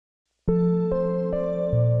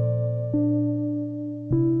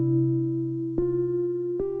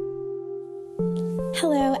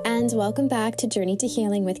and welcome back to Journey to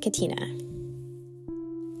Healing with Katina.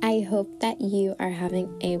 I hope that you are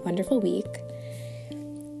having a wonderful week.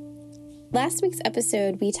 Last week's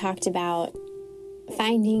episode, we talked about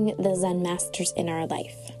finding the Zen masters in our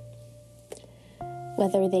life,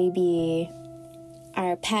 whether they be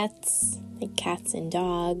our pets, like cats and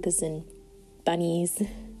dogs and bunnies,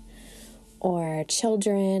 or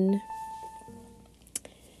children,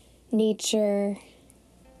 nature,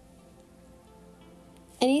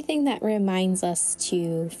 anything that reminds us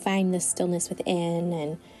to find the stillness within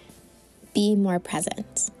and be more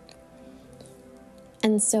present.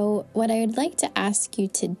 And so what I would like to ask you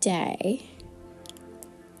today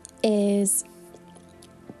is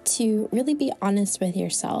to really be honest with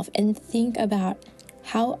yourself and think about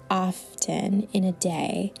how often in a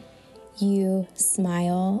day you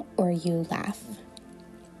smile or you laugh.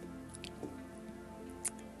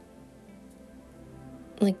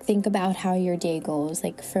 Like, think about how your day goes,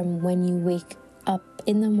 like from when you wake up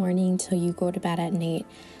in the morning till you go to bed at night.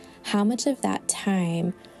 How much of that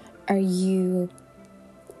time are you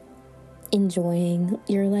enjoying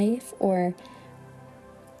your life, or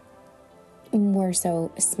more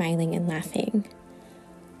so smiling and laughing?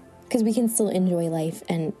 Because we can still enjoy life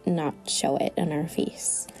and not show it on our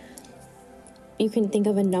face. You can think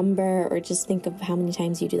of a number or just think of how many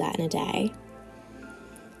times you do that in a day.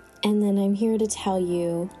 And then I'm here to tell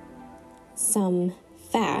you some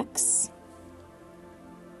facts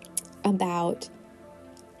about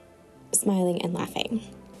smiling and laughing.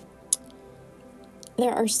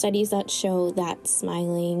 There are studies that show that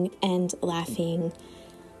smiling and laughing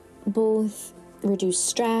both reduce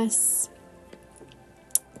stress,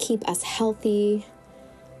 keep us healthy,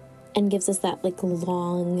 and gives us that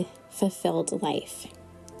long, fulfilled life.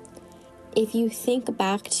 If you think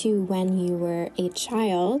back to when you were a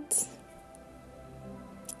child,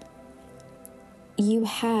 you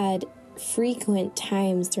had frequent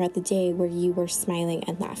times throughout the day where you were smiling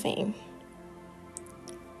and laughing.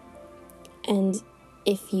 And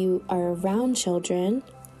if you are around children,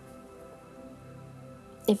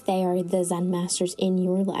 if they are the Zen masters in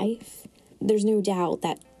your life, there's no doubt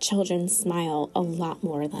that children smile a lot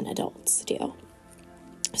more than adults do.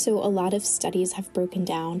 So a lot of studies have broken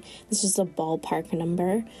down, this is a ballpark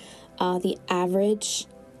number, the average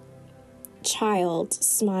child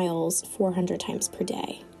smiles 400 times per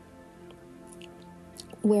day,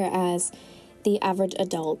 whereas the average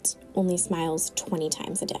adult only smiles 20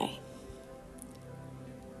 times a day.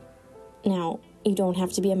 Now, you don't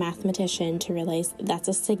have to be a mathematician to realize that's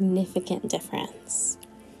a significant difference.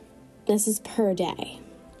 This is per day.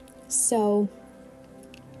 So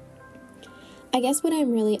I guess what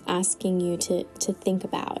I'm really asking you to think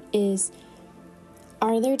about is,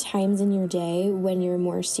 are there times in your day when you're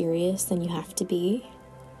more serious than you have to be?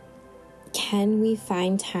 Can we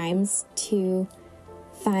find times to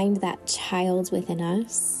find that child within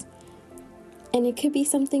us? And it could be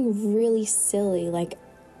something really silly, like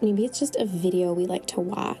maybe it's just a video we like to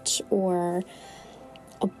watch, or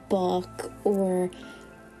a book, or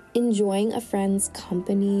enjoying a friend's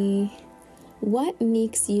company. What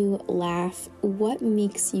makes you laugh? What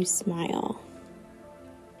makes you smile?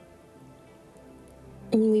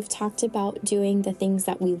 And we've talked about doing the things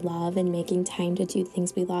that we love and making time to do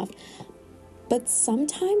things we love. But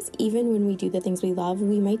sometimes, even when we do the things we love,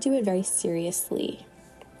 we might do it very seriously.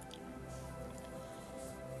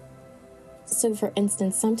 So for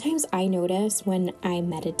instance, sometimes I notice when I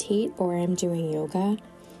meditate or I'm doing yoga,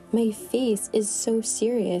 my face is so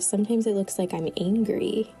serious. Sometimes it looks like I'm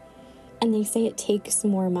angry. And they say it takes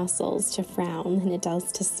more muscles to frown than it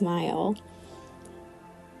does to smile.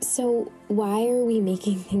 So why are we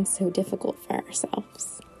making things so difficult for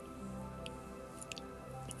ourselves?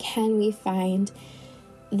 Can we find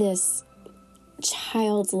this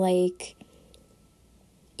childlike,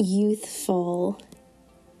 youthful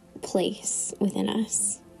place within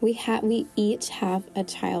us? We each have a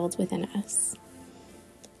child within us.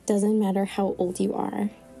 Doesn't matter how old you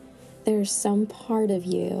are. There's some part of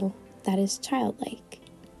you that is childlike.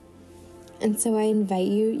 And so I invite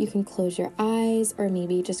you, you can close your eyes or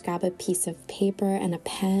maybe just grab a piece of paper and a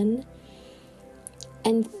pen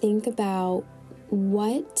and think about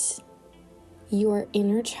what your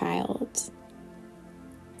inner child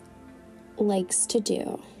likes to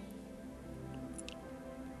do.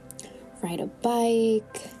 Ride a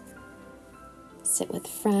bike, sit with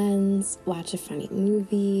friends, watch a funny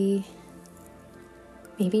movie.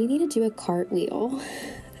 Maybe you need to do a cartwheel.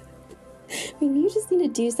 Maybe you just need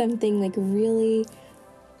to do something really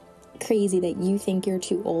crazy that you think you're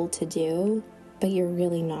too old to do, but you're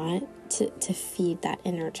really not, to feed that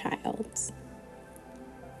inner child.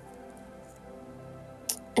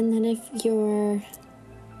 And then if your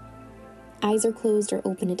eyes are closed or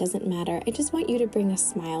open, it doesn't matter. I just want you to bring a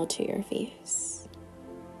smile to your face.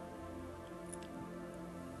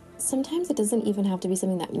 Sometimes it doesn't even have to be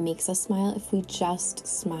something that makes us smile. If we just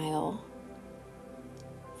smile,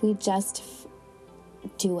 if we just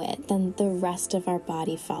do it, then the rest of our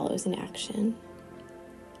body follows in action.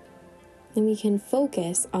 Then we can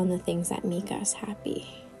focus on the things that make us happy.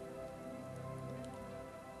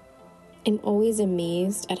 I'm always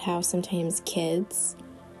amazed at how sometimes kids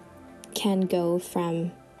can go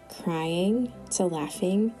from crying to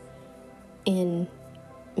laughing in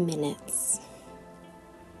minutes.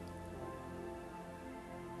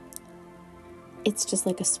 It's just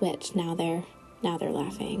like a switch. Now they're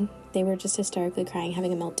laughing. They were just hysterically crying,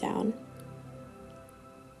 having a meltdown.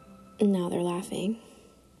 And now they're laughing.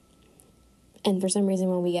 And for some reason,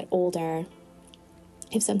 when we get older,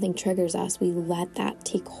 if something triggers us, we let that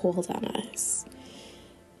take hold on us.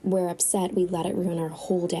 We're upset, we let it ruin our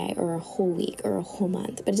whole day or a whole week or a whole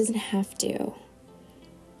month. But it doesn't have to.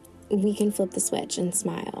 We can flip the switch and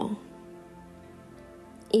smile.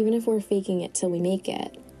 Even if we're faking it till we make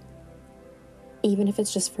it. Even if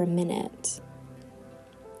it's just for a minute.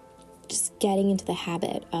 Just getting into the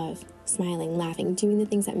habit of smiling, laughing, doing the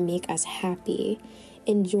things that make us happy,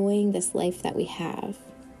 enjoying this life that we have.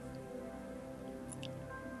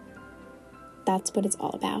 That's what it's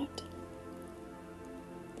all about.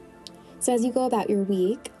 So as you go about your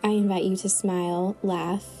week, I invite you to smile,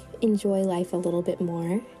 laugh, enjoy life a little bit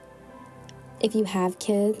more. If you have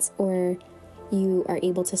kids or you are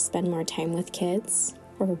able to spend more time with kids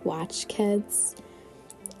or watch kids,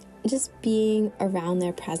 just being around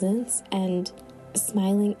their presence and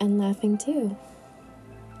smiling and laughing too.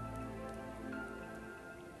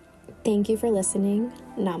 Thank you for listening.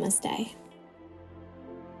 Namaste.